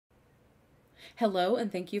Hello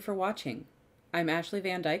and thank you for watching. I'm Ashley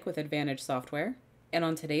Van Dyke with Advantage Software, and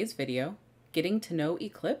on today's video, Getting to Know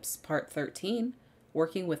Eclipse Part 13,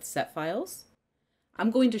 Working with Set Files, I'm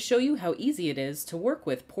going to show you how easy it is to work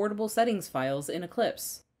with portable settings files in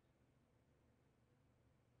Eclipse.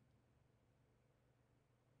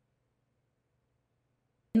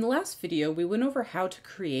 In the last video, we went over how to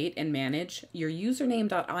create and manage your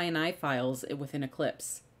username.ini files within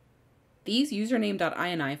Eclipse. These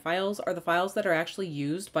username.ini files are the files that are actually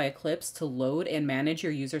used by Eclipse to load and manage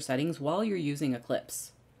your user settings while you're using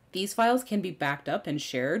Eclipse. These files can be backed up and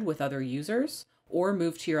shared with other users or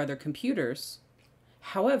moved to your other computers.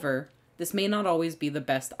 However, this may not always be the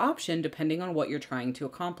best option depending on what you're trying to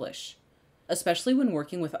accomplish, especially when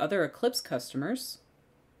working with other Eclipse customers.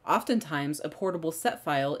 Oftentimes, a portable set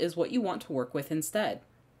file is what you want to work with instead.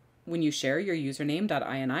 When you share your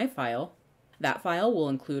username.ini file, that file will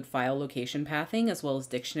include file location pathing as well as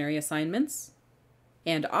dictionary assignments.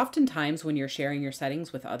 And oftentimes when you're sharing your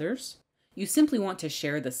settings with others, you simply want to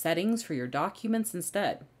share the settings for your documents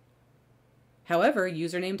instead. However,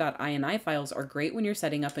 username.ini files are great when you're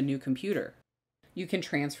setting up a new computer. You can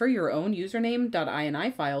transfer your own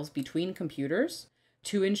username.ini files between computers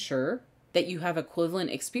to ensure that you have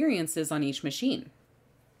equivalent experiences on each machine.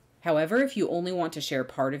 However, if you only want to share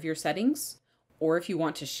part of your settings, or if you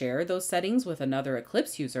want to share those settings with another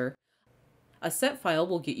Eclipse user, a set file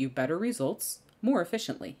will get you better results more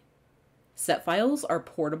efficiently. Set files are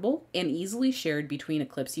portable and easily shared between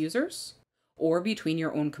Eclipse users or between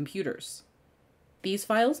your own computers. These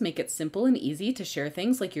files make it simple and easy to share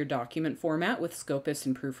things like your document format with scopists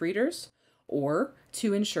and proofreaders, or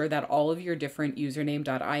to ensure that all of your different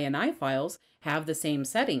username.ini files have the same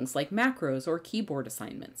settings like macros or keyboard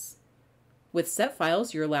assignments. With set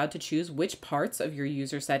files, you're allowed to choose which parts of your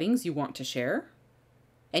user settings you want to share,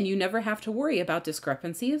 and you never have to worry about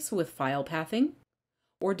discrepancies with file pathing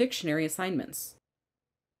or dictionary assignments.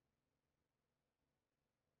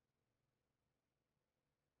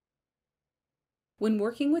 When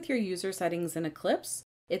working with your user settings in Eclipse,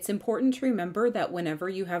 it's important to remember that whenever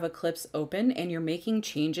you have Eclipse open and you're making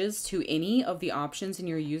changes to any of the options in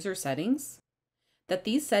your user settings, that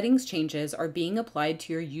these settings changes are being applied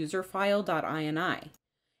to your user file.ini,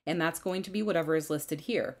 and that's going to be whatever is listed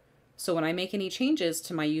here. So when I make any changes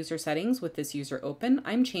to my user settings with this user open,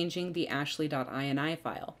 I'm changing the ashley.ini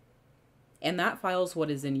file. And that file is what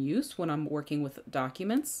is in use when I'm working with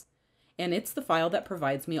documents, and it's the file that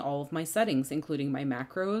provides me all of my settings, including my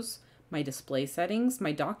macros, my display settings,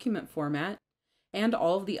 my document format, and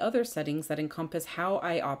all of the other settings that encompass how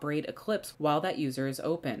I operate Eclipse while that user is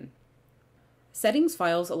open. Settings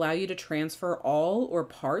files allow you to transfer all or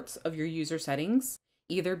parts of your user settings,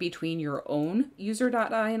 either between your own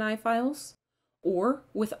user.ini files or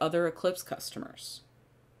with other Eclipse customers.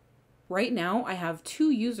 Right now, I have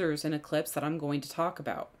two users in Eclipse that I'm going to talk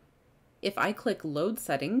about. If I click Load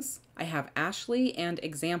Settings, I have Ashley and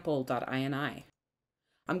example.ini.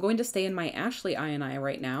 I'm going to stay in my Ashley ini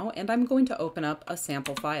right now, and I'm going to open up a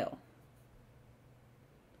sample file.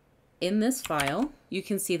 In this file, you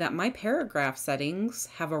can see that my paragraph settings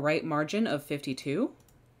have a right margin of 52.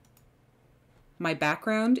 My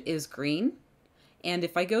background is green. And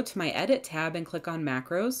if I go to my Edit tab and click on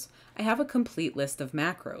Macros, I have a complete list of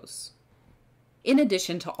macros, in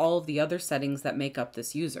addition to all of the other settings that make up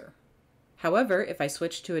this user. However, if I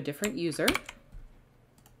switch to a different user,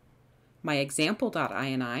 my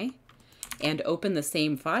example.ini, and open the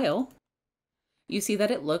same file, you see that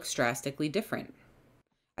it looks drastically different.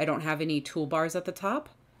 I don't have any toolbars at the top.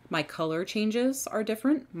 My color changes are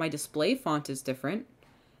different. My display font is different.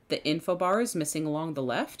 The info bar is missing along the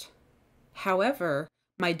left. However,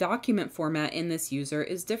 my document format in this user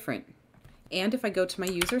is different. And if I go to my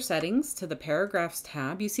user settings to the paragraphs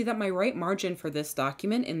tab, you see that my right margin for this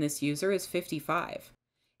document in this user is 55.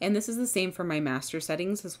 And this is the same for my master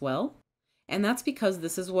settings as well. And that's because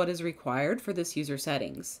this is what is required for this user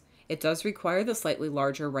settings. It does require the slightly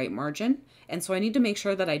larger right margin, and so I need to make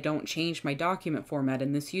sure that I don't change my document format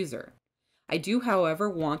in this user. I do, however,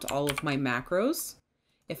 want all of my macros.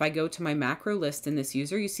 If I go to my macro list in this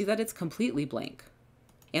user, you see that it's completely blank.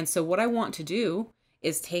 And so what I want to do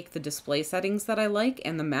is take the display settings that I like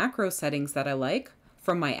and the macro settings that I like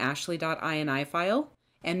from my ashley.ini file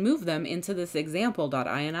and move them into this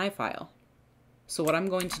example.ini file. So what I'm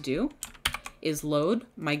going to do is load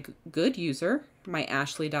my good user, my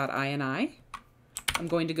ashley.ini. I'm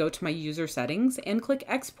going to go to my user settings and click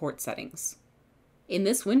Export Settings. In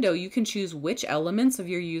this window, you can choose which elements of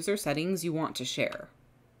your user settings you want to share.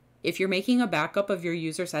 If you're making a backup of your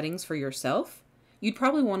user settings for yourself, you'd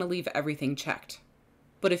probably want to leave everything checked.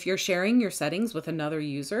 But if you're sharing your settings with another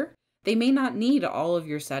user, They may not need all of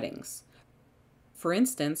your settings. For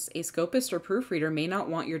instance, a scopist or proofreader may not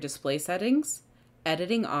want your display settings,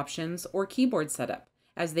 editing options, or keyboard setup,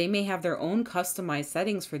 as they may have their own customized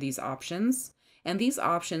settings for these options, and these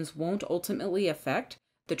options won't ultimately affect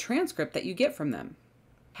the transcript that you get from them.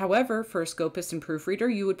 However, for a scopist and proofreader,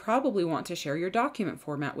 you would probably want to share your document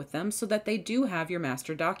format with them so that they do have your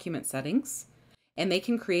master document settings, and they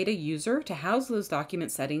can create a user to house those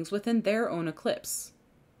document settings within their own Eclipse.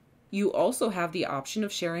 You also have the option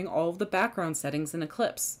of sharing all of the background settings in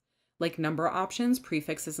Eclipse, like number options,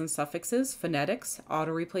 prefixes and suffixes, phonetics,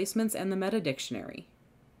 auto replacements, and the meta dictionary.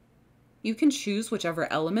 You can choose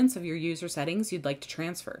whichever elements of your user settings you'd like to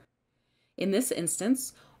transfer. In this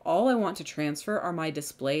instance, all I want to transfer are my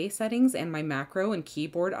display settings and my macro and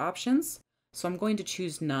keyboard options, so I'm going to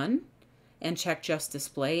choose none and check just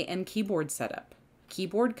display and keyboard setup.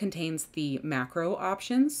 Keyboard contains the macro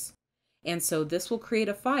options, and so this will create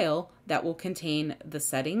a file that will contain the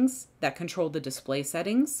settings that control the display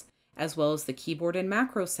settings, as well as the keyboard and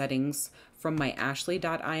macro settings from my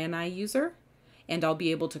ashley.ini user, and I'll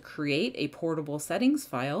be able to create a portable settings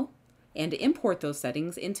file and import those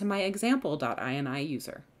settings into my example.ini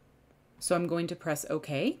user. So I'm going to press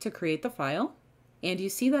OK to create the file, and you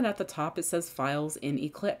see that at the top it says Files in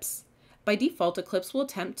Eclipse. By default, Eclipse will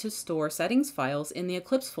attempt to store settings files in the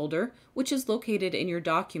Eclipse folder, which is located in your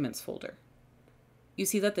Documents folder. You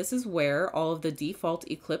see that this is where all of the default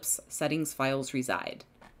Eclipse settings files reside.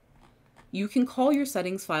 You can call your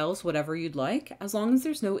settings files whatever you'd like, as long as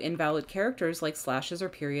there's no invalid characters like slashes or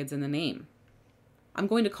periods in the name. I'm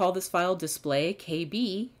going to call this file display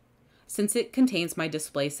KB, since it contains my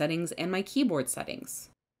display settings and my keyboard settings.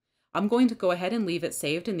 I'm going to go ahead and leave it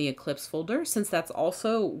saved in the Eclipse folder, since that's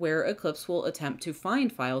also where Eclipse will attempt to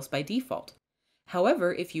find files by default.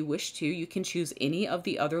 However, if you wish to, you can choose any of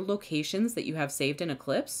the other locations that you have saved in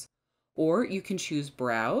Eclipse, or you can choose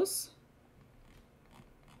Browse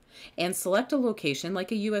and select a location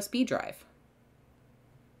like a USB drive.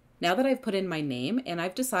 Now that I've put in my name and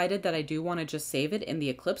I've decided that I do want to just save it in the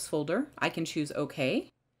Eclipse folder, I can choose OK,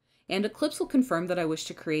 and Eclipse will confirm that I wish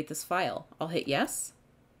to create this file. I'll hit yes,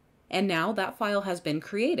 and now that file has been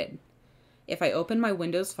created. If I open my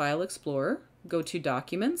Windows File Explorer, go to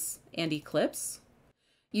Documents and Eclipse,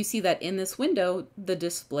 you see that in this window, the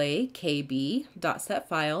display kb.set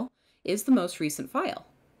file is the most recent file.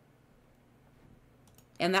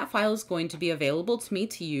 And that file is going to be available to me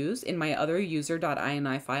to use in my other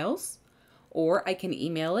user.ini files, or I can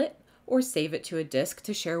email it or save it to a disk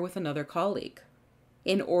to share with another colleague.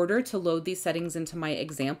 In order to load these settings into my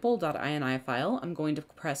example.ini file, I'm going to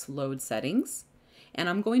press Load Settings, and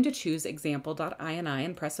I'm going to choose example.ini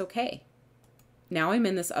and press OK. Now I'm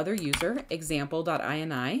in this other user,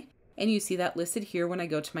 example.ini, and you see that listed here when I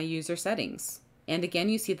go to my user settings. And again,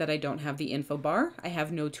 you see that I don't have the info bar, I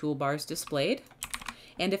have no toolbars displayed.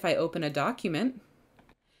 And if I open a document,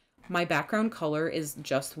 my background color is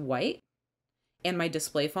just white, and my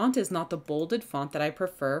display font is not the bolded font that I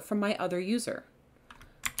prefer from my other user.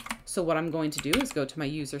 So what I'm going to do is go to my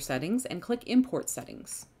user settings and click Import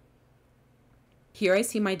Settings. Here I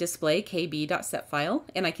see my display kb.set file,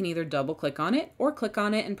 and I can either double click on it or click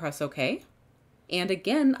on it and press OK. And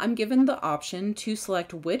again, I'm given the option to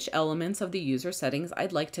select which elements of the user settings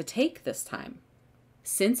I'd like to take this time.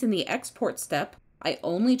 Since in the export step, I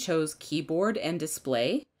only chose keyboard and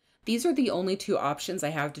display, these are the only two options I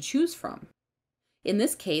have to choose from. In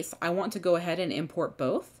this case, I want to go ahead and import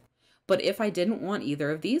both, but if I didn't want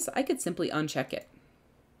either of these, I could simply uncheck it.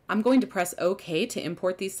 I'm going to press OK to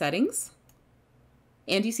import these settings.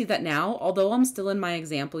 And you see that now, although I'm still in my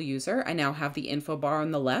example user, I now have the info bar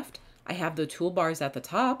on the left, I have the toolbars at the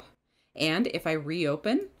top, and if I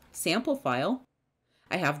reopen sample file,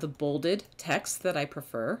 I have the bolded text that I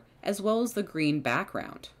prefer, as well as the green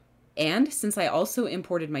background. And since I also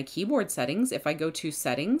imported my keyboard settings, if I go to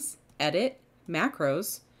Settings, Edit,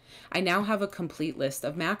 Macros, I now have a complete list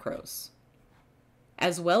of macros,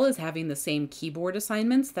 as well as having the same keyboard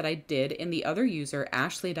assignments that I did in the other user,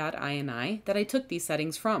 ashley.ini, that I took these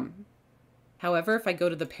settings from. However, if I go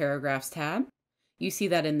to the Paragraphs tab, you see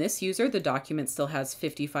that in this user, the document still has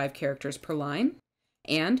 55 characters per line,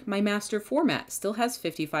 and my master format still has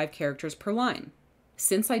 55 characters per line.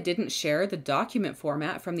 Since I didn't share the document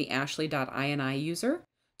format from the ashley.ini user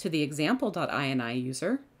to the example.ini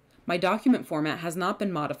user, my document format has not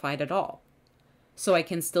been modified at all. So I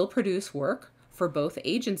can still produce work for both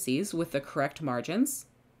agencies with the correct margins.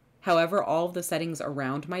 However, all of the settings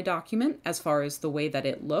around my document, as far as the way that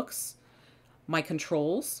it looks, my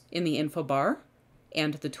controls in the info bar,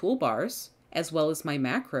 and the toolbars, as well as my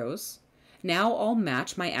macros, now all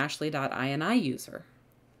match my ashley.ini user.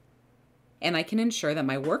 and I can ensure that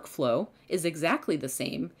my workflow is exactly the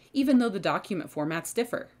same, even though the document formats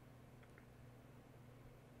differ.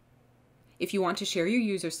 If you want to share your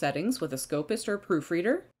user settings with a scopist or a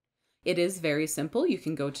proofreader, it is very simple. You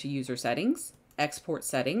can go to User Settings, Export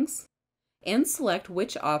Settings, and select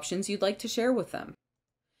which options you'd like to share with them.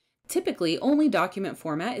 Typically, only document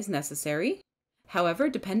format is necessary. However,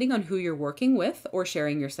 depending on who you're working with or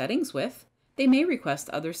sharing your settings with, they may request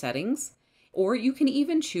other settings, or you can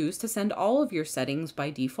even choose to send all of your settings by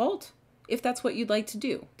default, if that's what you'd like to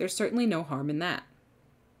do. There's certainly no harm in that.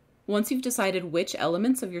 Once you've decided which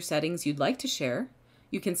elements of your settings you'd like to share,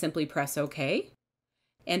 you can simply press OK,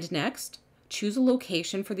 and next, choose a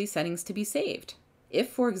location for these settings to be saved. If,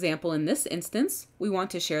 for example, in this instance, we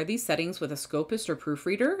want to share these settings with a scopist or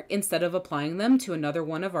proofreader instead of applying them to another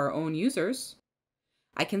one of our own users,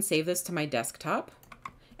 I can save this to my desktop,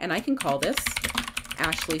 and I can call this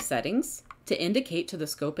Ashley Settings to indicate to the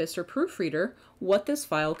scopist or proofreader what this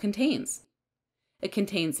file contains. It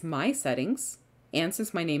contains my settings, and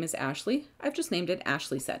since my name is Ashley, I've just named it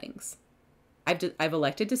Ashley Settings. I've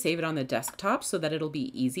elected to save it on the desktop so that it'll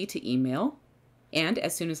be easy to email, and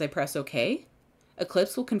as soon as I press OK,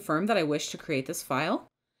 Eclipse will confirm that I wish to create this file.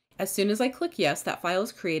 As soon as I click yes, that file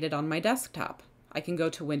is created on my desktop. I can go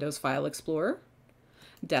to Windows File Explorer,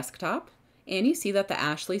 Desktop, and you see that the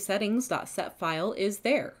Ashley Settings.set file is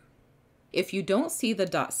there. If you don't see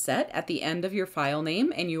the .set at the end of your file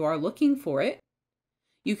name and you are looking for it,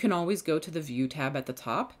 you can always go to the View tab at the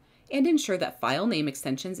top and ensure that File Name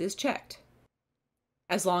Extensions is checked.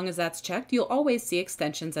 As long as that's checked, you'll always see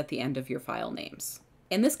extensions at the end of your file names,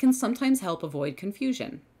 and this can sometimes help avoid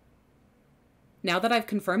confusion. Now that I've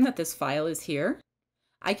confirmed that this file is here,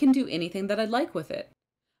 I can do anything that I'd like with it.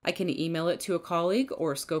 I can email it to a colleague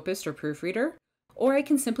or a scopist or proofreader, or I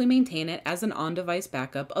can simply maintain it as an on-device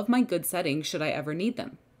backup of my good settings should I ever need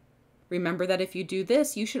them. Remember that if you do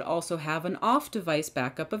this, you should also have an off-device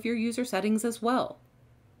backup of your user settings as well,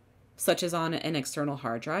 such as on an external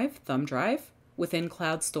hard drive, thumb drive, within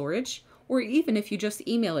cloud storage, or even if you just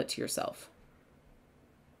email it to yourself.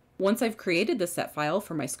 Once I've created the set file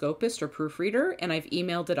for my scopist or proofreader and I've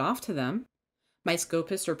emailed it off to them, my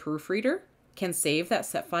scopist or proofreader can save that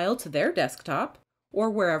set file to their desktop or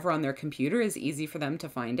wherever on their computer is easy for them to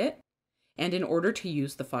find it. And in order to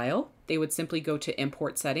use the file, they would simply go to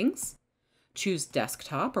Import Settings, choose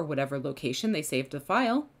Desktop or whatever location they saved the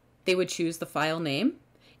file. They would choose the file name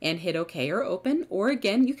and hit OK or Open, or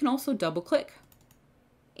again, you can also double click.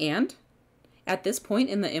 And at this point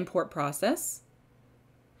in the import process,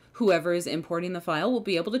 whoever is importing the file will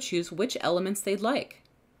be able to choose which elements they'd like.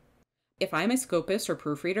 If I'm a scopist or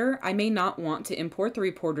proofreader, I may not want to import the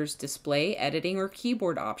reporter's display, editing, or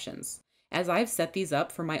keyboard options, as I've set these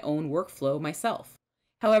up for my own workflow myself.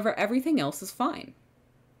 However, everything else is fine.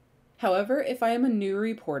 However, if I am a new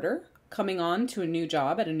reporter coming on to a new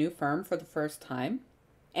job at a new firm for the first time,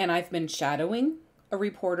 and I've been shadowing a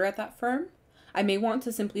reporter at that firm, I may want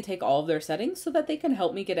to simply take all of their settings so that they can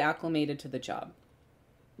help me get acclimated to the job.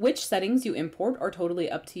 Which settings you import are totally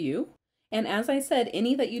up to you, and as I said,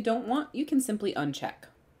 any that you don't want, you can simply uncheck.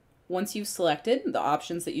 Once you've selected the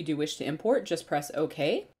options that you do wish to import, just press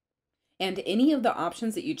OK, and any of the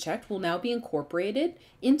options that you checked will now be incorporated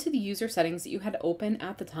into the user settings that you had open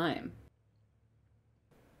at the time.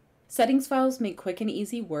 Settings files make quick and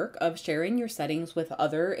easy work of sharing your settings with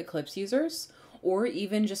other Eclipse users, or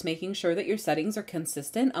even just making sure that your settings are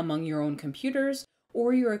consistent among your own computers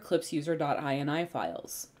or your Eclipse user.ini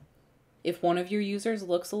files. If one of your users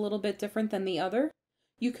looks a little bit different than the other,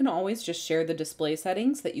 you can always just share the display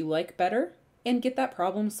settings that you like better and get that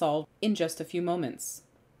problem solved in just a few moments.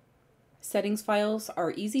 Settings files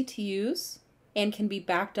are easy to use and can be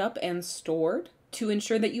backed up and stored to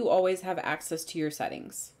ensure that you always have access to your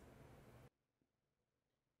settings.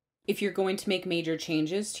 If you're going to make major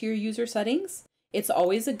changes to your user settings, it's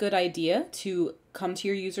always a good idea to come to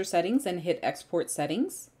your user settings and hit Export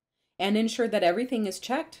Settings and ensure that everything is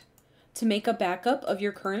checked to make a backup of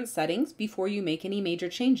your current settings before you make any major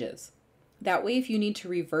changes. That way, if you need to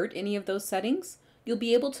revert any of those settings, you'll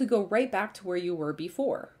be able to go right back to where you were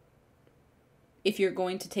before. If you're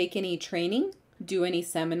going to take any training, do any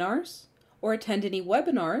seminars, or attend any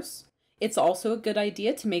webinars, it's also a good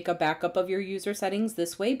idea to make a backup of your user settings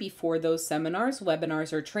this way before those seminars,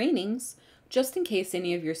 webinars, or trainings, just in case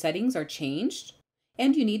any of your settings are changed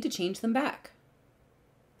and you need to change them back.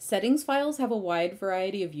 Settings files have a wide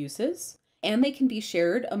variety of uses, and they can be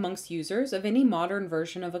shared amongst users of any modern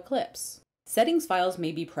version of Eclipse. Settings files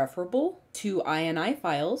may be preferable to INI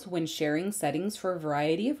files when sharing settings for a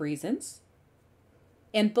variety of reasons,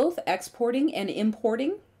 and both exporting and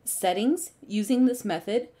importing settings using this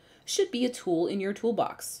method should be a tool in your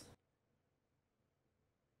toolbox.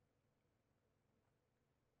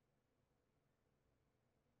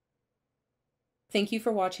 Thank you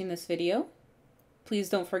for watching this video. Please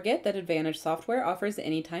don't forget that Advantage Software offers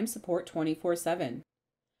anytime support 24/7.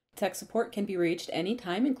 Tech support can be reached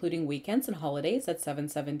anytime, including weekends and holidays, at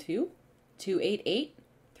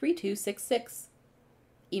 772-288-3266.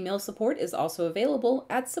 Email support is also available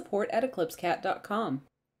at support@eclipsecat.com.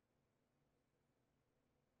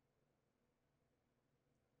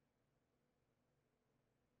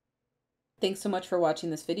 Thanks so much for watching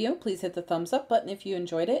this video. Please hit the thumbs up button if you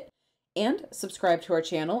enjoyed it, and subscribe to our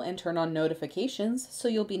channel and turn on notifications so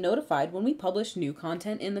you'll be notified when we publish new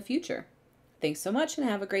content in the future. Thanks so much and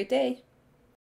have a great day.